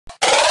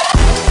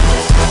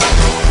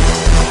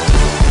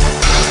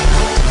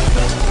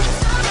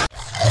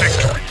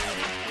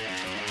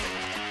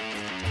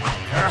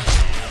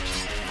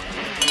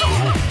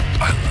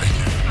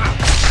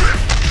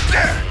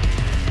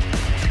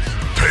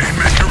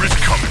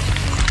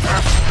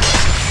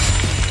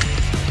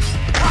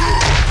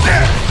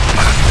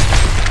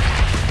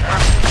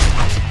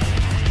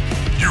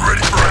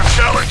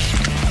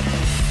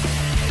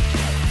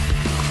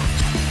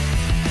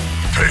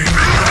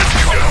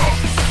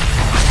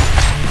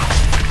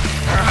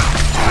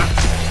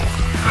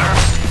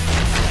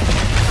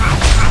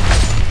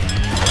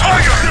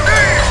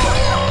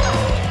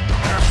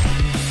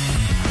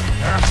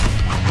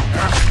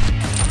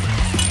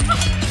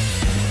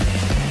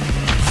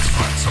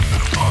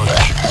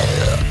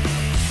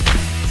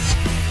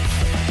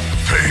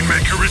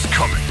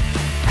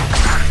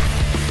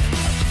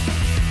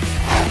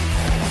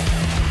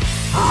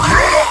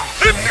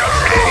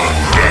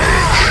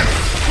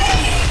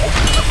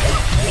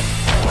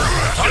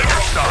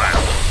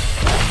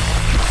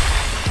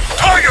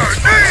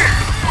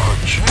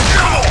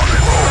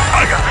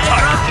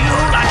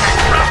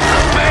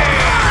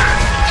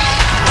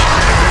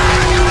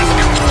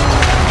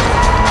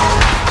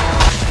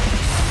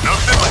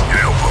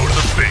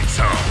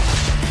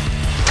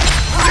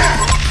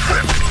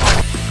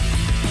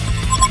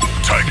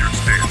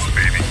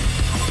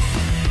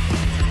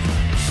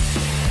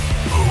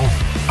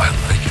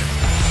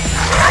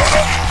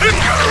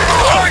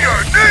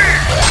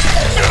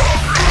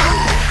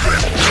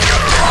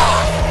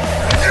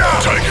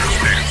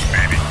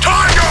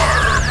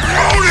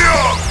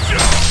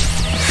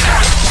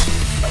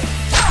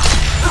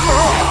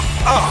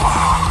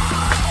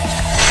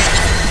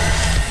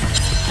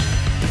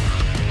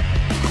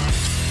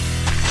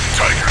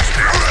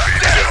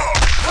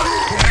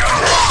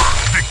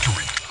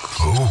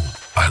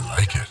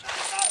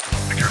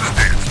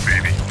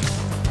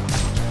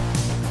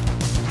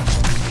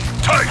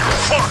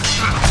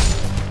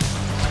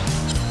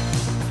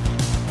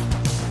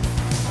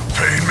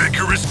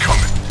Painmaker is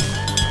coming.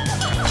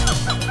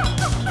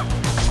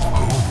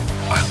 Oh,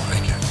 I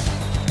like it.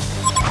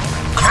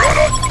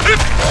 Grana!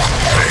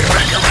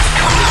 Painmaker is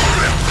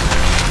coming.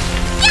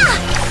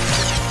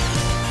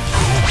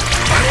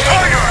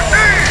 Tiger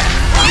knee!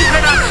 Keep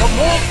it up for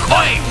more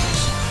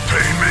coins!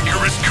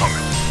 Painmaker is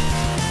coming.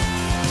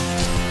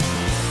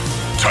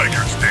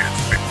 Tiger stance,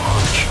 big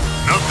punch.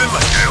 Nothing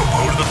like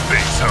elbow to the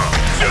face, huh?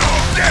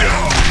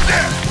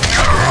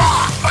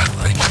 I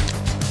like it.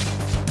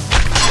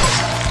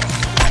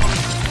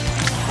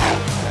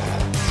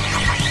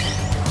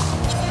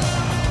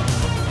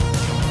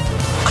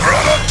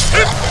 Grana!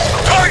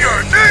 Tiger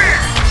knee!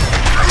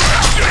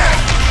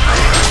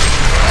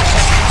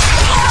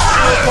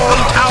 HoN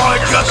Tower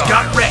just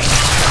got wrecked.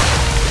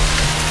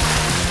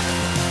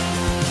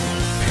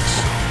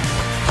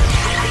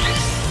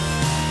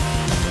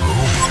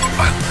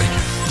 I like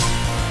it.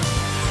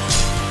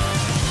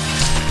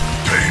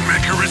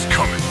 Painmaker is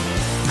coming.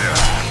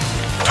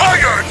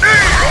 Tiger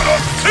knee!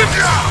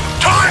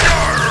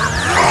 Tiger!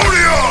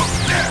 Rodeo!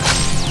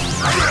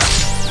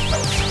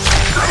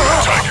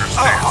 Tiger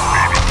stance,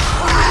 baby.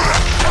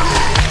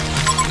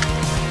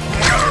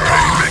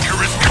 Painmaker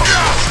is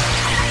coming.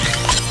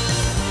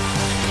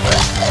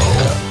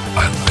 Oh, I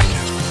like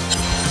it.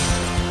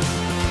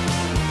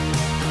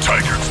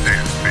 Tiger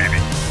stance, baby.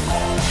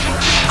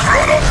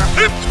 Grana!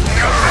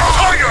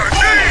 Tiger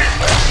knee!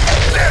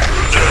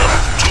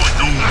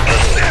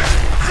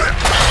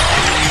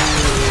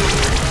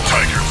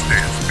 Tiger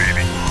stance,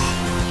 baby.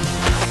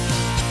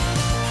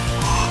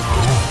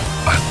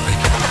 Oh, I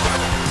like it.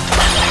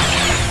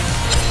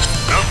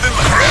 Nothing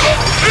like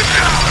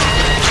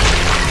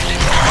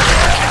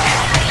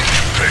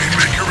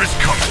Painmaker is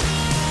coming.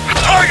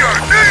 Tiger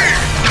knee!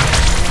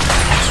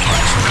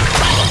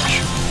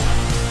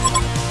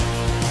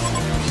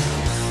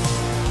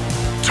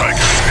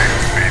 Tiger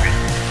stance, baby.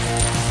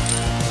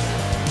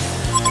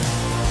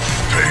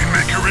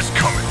 Painmaker is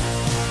coming.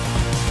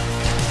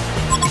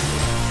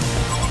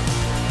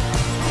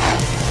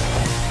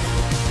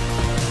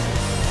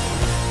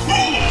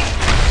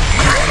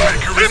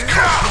 Painmaker is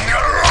coming.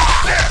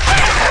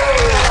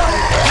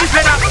 Keep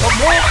it up for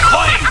more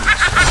coins!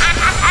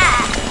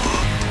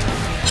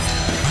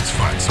 Let's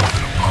find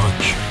something to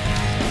punch.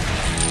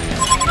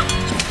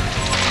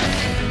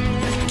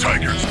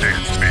 Tiger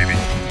stance, baby.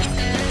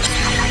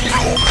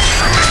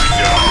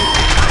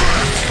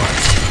 Let's find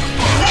something to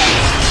punch.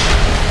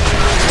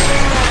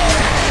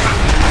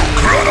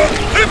 Grana!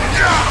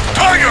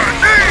 Tiger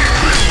knee!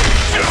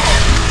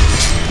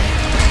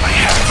 I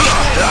have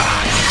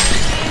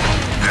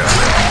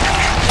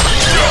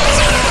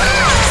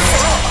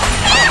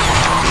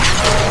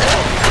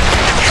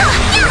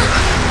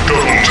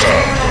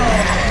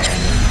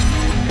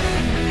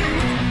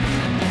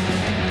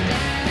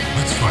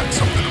Let's find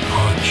something to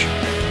punch.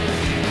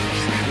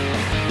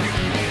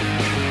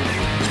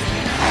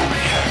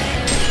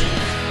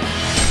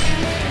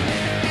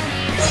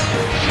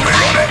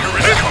 Painmaker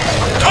is coming.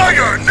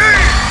 Tiger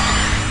knee!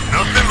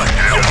 Nothing like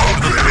an elbow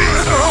to the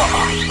face.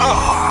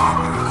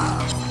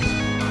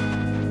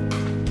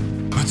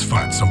 Let's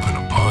find something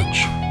to punch.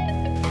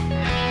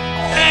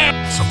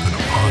 Something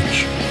to punch.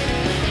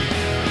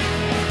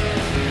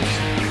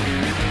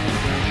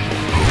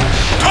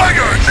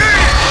 Tiger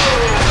knee!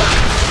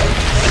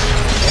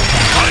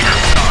 Tiger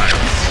style.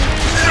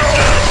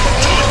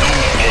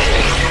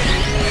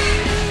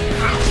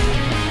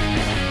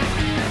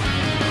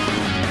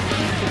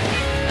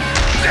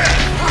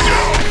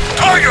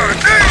 Tiger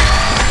knee!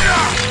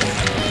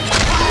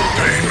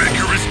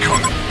 Painmaker is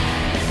coming.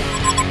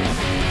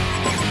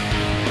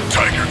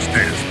 Tiger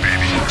stance,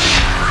 baby.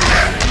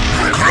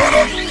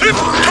 Grana!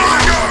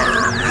 Tiger!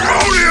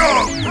 Rodeo!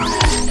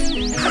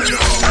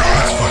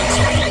 Let's find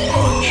something to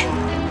punch.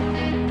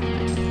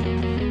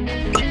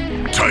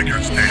 Tiger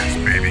stance,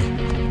 baby.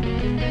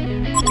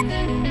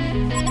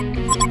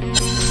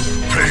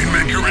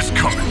 Painmaker is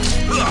coming.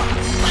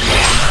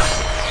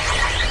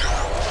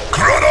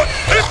 Grana!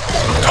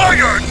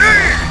 Tiger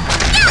knee!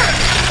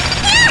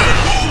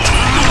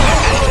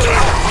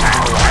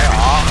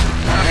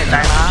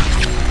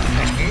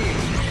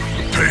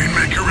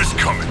 Painmaker is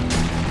coming.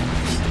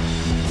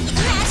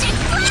 Magic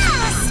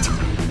blast!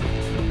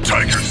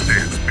 Tiger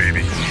stance,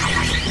 baby.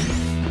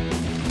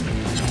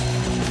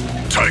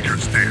 Tiger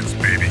stance,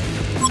 baby.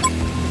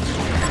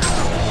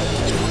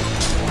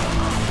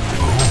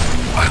 Oh,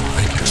 I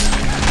like it.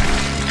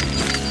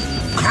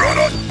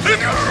 Grana!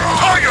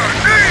 Tiger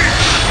knee!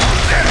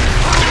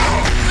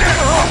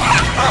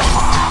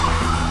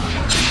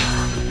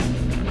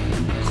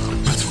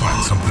 Let's find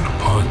something to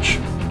punch.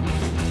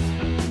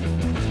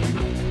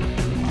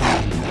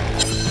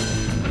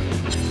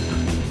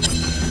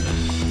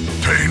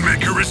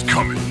 Painmaker is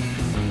coming.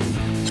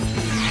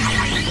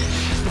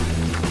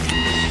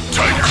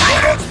 Tiger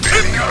Grana!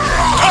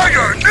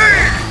 Tiger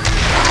knee!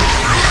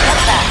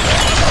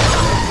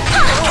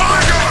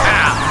 Tiger!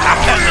 รับ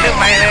เชิญขึ้น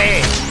ไปเลย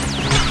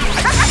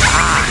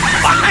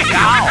มาให้เอ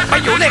าไป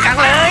อยู่ด้วยกัน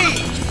เลย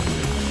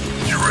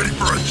You ready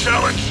for a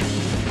challenge?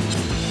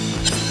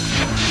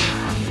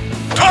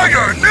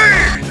 Tiger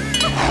knee!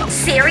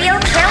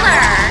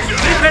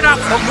 up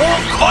for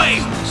more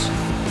coins!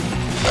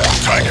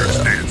 Tiger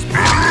stance,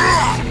 baby.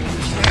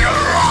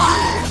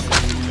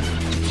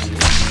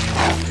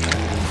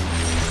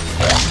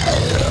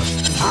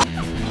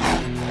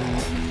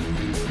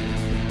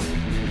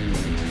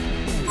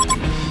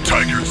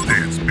 Tiger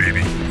stance,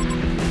 baby.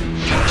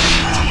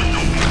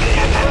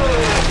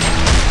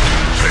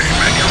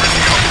 Paymaker is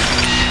coming.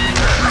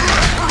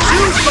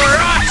 Super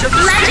awesome!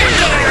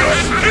 Legendary!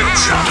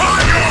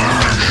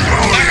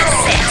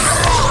 Nemesis!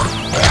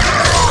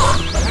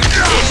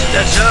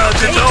 This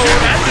deserves its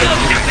own and will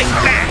nothing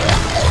back!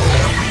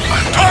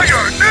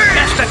 Tiger knee!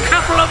 Just a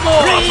couple of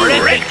more for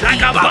it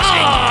like a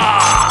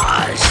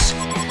boss!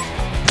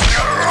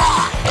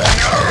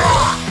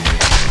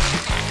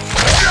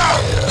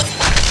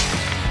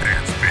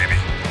 Dance, baby.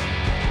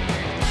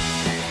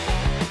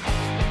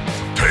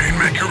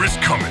 Painmaker is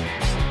coming.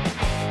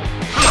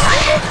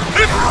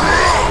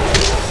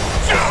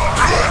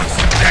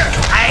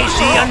 I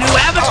see a new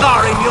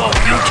avatar in your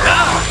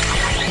future!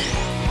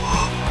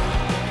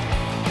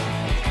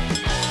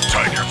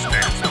 Tiger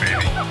stance,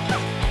 baby.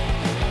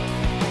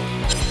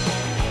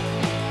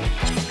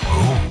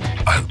 Oh,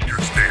 I like your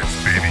stance,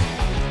 baby.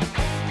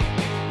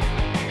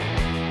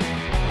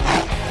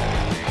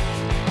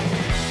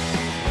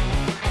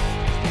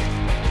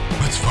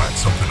 Let's find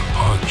something to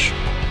punch.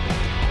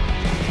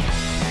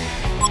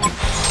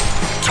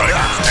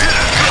 Tiger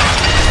stance.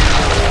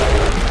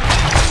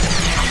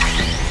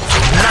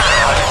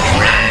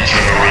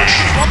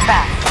 Get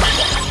back.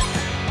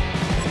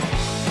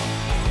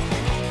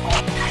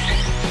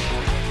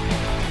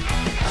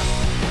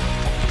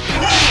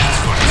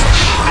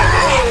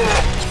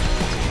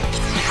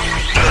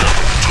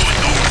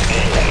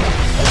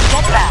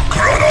 Get back.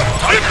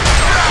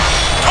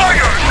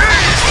 Tiger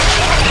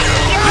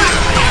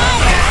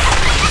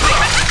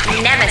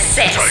knee!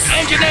 Nemesis!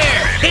 Engineer,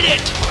 hit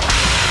it!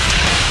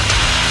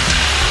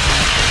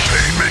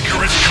 Painmaker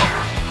is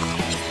coming.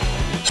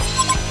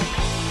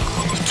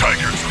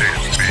 Tiger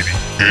stance, baby.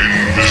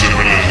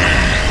 Invisibility.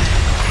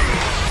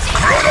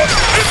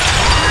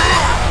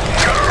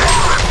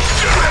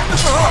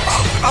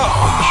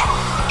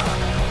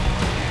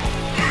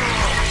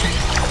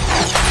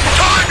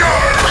 Tiger!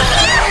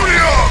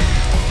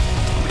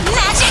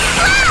 Magic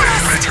blast!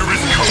 Painmaker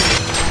is coming.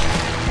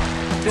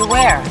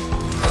 Beware.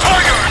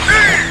 Tiger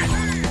knee!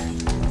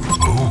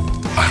 Oh,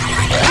 I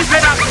like it. Keep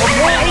it up for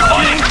more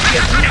coins!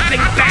 Give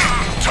nothing back!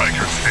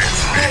 Tiger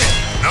stance, baby.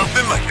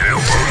 Nothing like an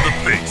elbow to the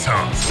face,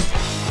 huh?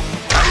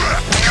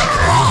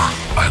 Oh,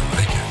 I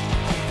like it.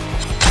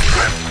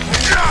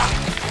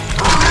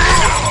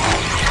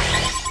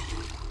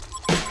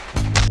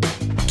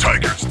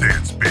 Tiger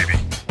stance, baby.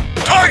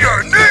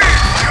 Tiger knee!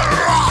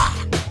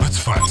 Let's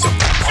find something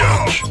to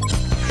punch.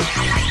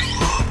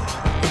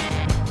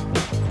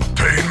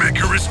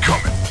 Painmaker is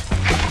coming.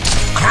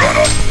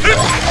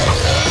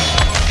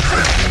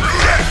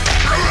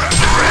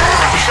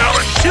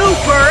 Showing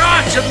super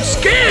awesome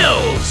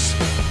skills!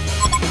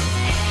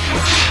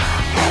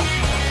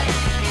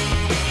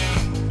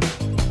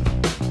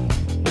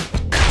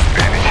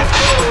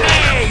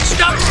 Hey,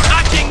 stop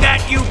touching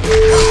that, you...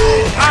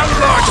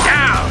 Hunger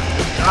down!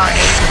 I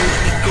hate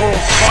losing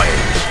gold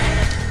coins!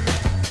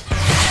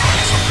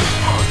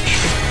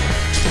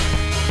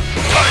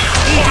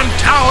 Eaton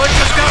Tower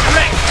just got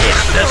wrecked! It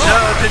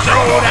deserves its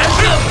own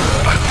anthem!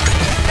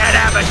 That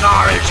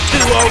avatar is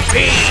too OP!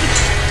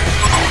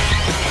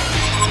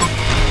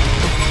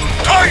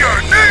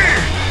 Tiger knee!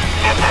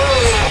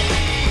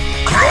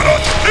 Tiger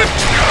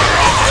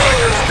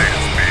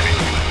stance, baby.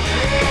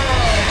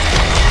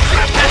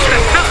 Just a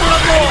couple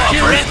of more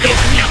for it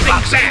gives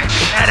nothing back!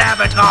 That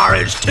avatar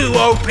is too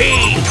OP!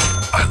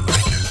 I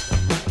like it.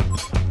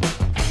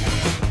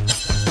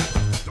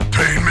 The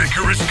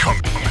Painmaker is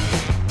coming.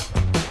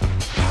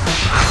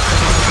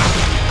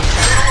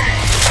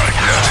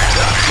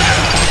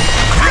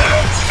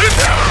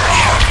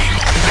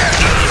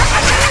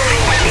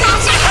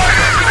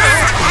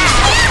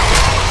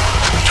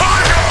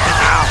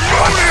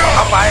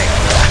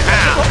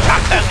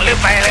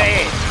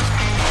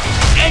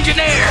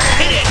 Engineer,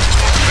 hit it!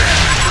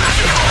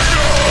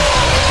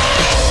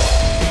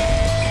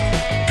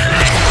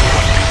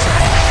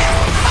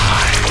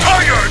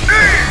 Tiger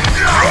knee!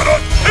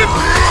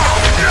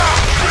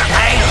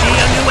 I see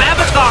a new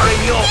avatar in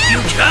your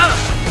future!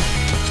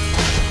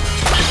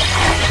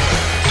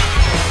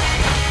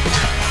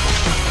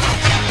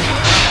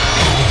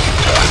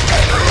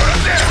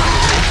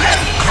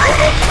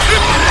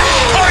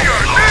 Tiger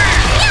knee!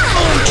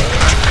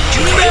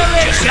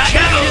 Shut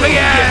up, man! Like a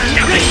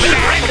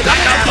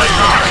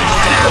avatar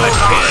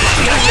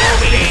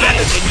is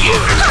better than you!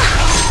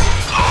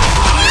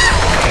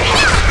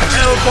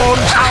 Hellborn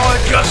Tower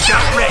just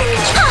got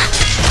wrecked!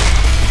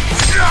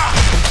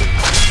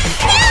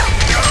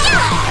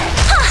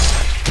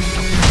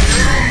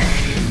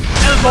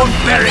 Hellborn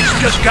Barracks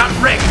just got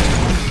wrecked!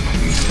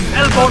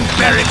 Hellborn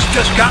Barracks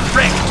just got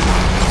wrecked!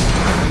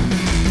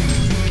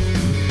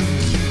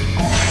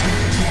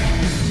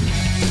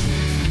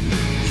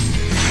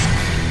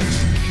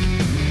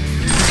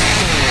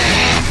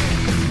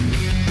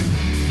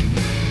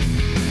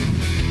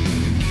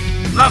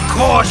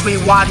 course we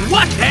won.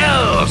 What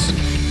else?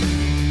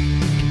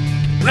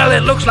 Well,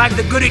 it looks like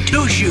the goody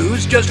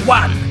two-shoes just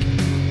won.